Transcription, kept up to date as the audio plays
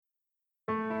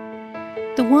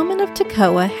The woman of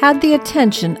Tekoa had the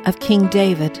attention of King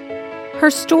David. Her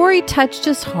story touched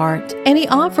his heart, and he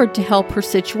offered to help her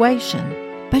situation.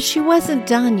 But she wasn't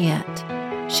done yet.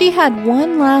 She had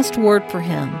one last word for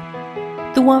him.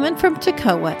 The woman from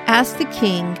Tekoa asked the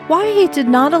king why he did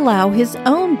not allow his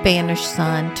own banished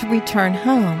son to return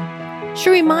home. She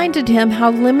reminded him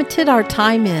how limited our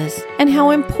time is and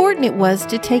how important it was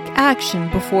to take action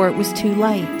before it was too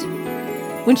late.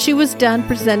 When she was done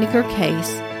presenting her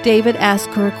case, David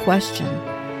asked her a question.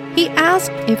 He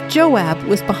asked if Joab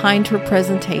was behind her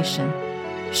presentation.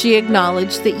 She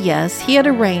acknowledged that yes, he had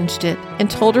arranged it and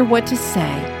told her what to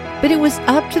say, but it was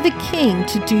up to the king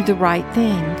to do the right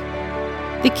thing.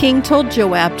 The king told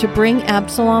Joab to bring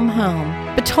Absalom home,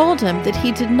 but told him that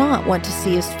he did not want to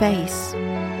see his face.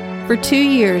 For 2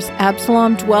 years,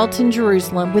 Absalom dwelt in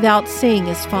Jerusalem without seeing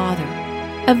his father.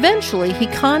 Eventually, he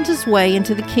conned his way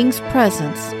into the king's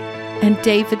presence, and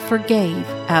David forgave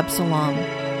Absalom.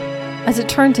 As it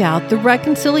turned out, the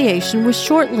reconciliation was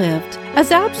short-lived,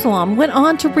 as Absalom went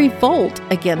on to revolt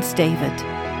against David.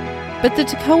 But the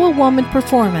Tekoa woman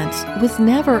performance was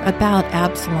never about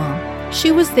Absalom.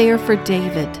 She was there for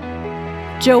David.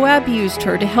 Joab used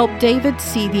her to help David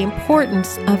see the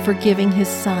importance of forgiving his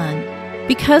son.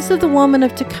 Because of the woman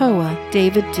of Tekoa,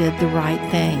 David did the right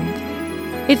thing.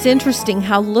 It's interesting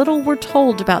how little we're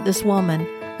told about this woman,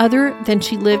 other than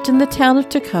she lived in the town of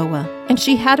Tekoa, and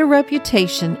she had a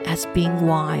reputation as being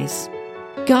wise.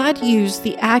 God used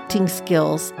the acting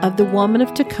skills of the woman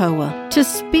of Tekoa to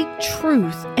speak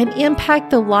truth and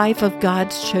impact the life of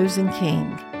God's chosen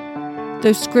king.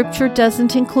 Though Scripture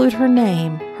doesn't include her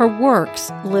name, her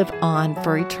works live on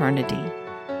for eternity.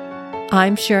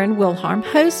 I'm Sharon Wilharm,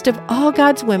 host of All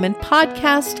God's Women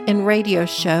podcast and radio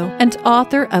show and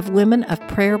author of Women of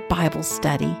Prayer Bible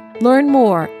Study. Learn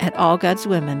more at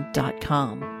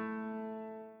allgodswomen.com.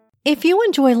 If you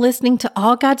enjoy listening to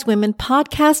All God's Women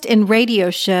podcast and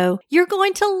radio show, you're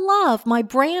going to love my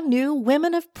brand new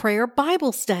Women of Prayer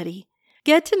Bible Study.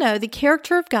 Get to know the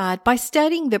character of God by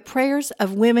studying the prayers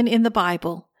of women in the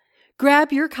Bible.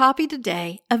 Grab your copy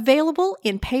today, available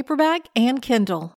in paperback and Kindle.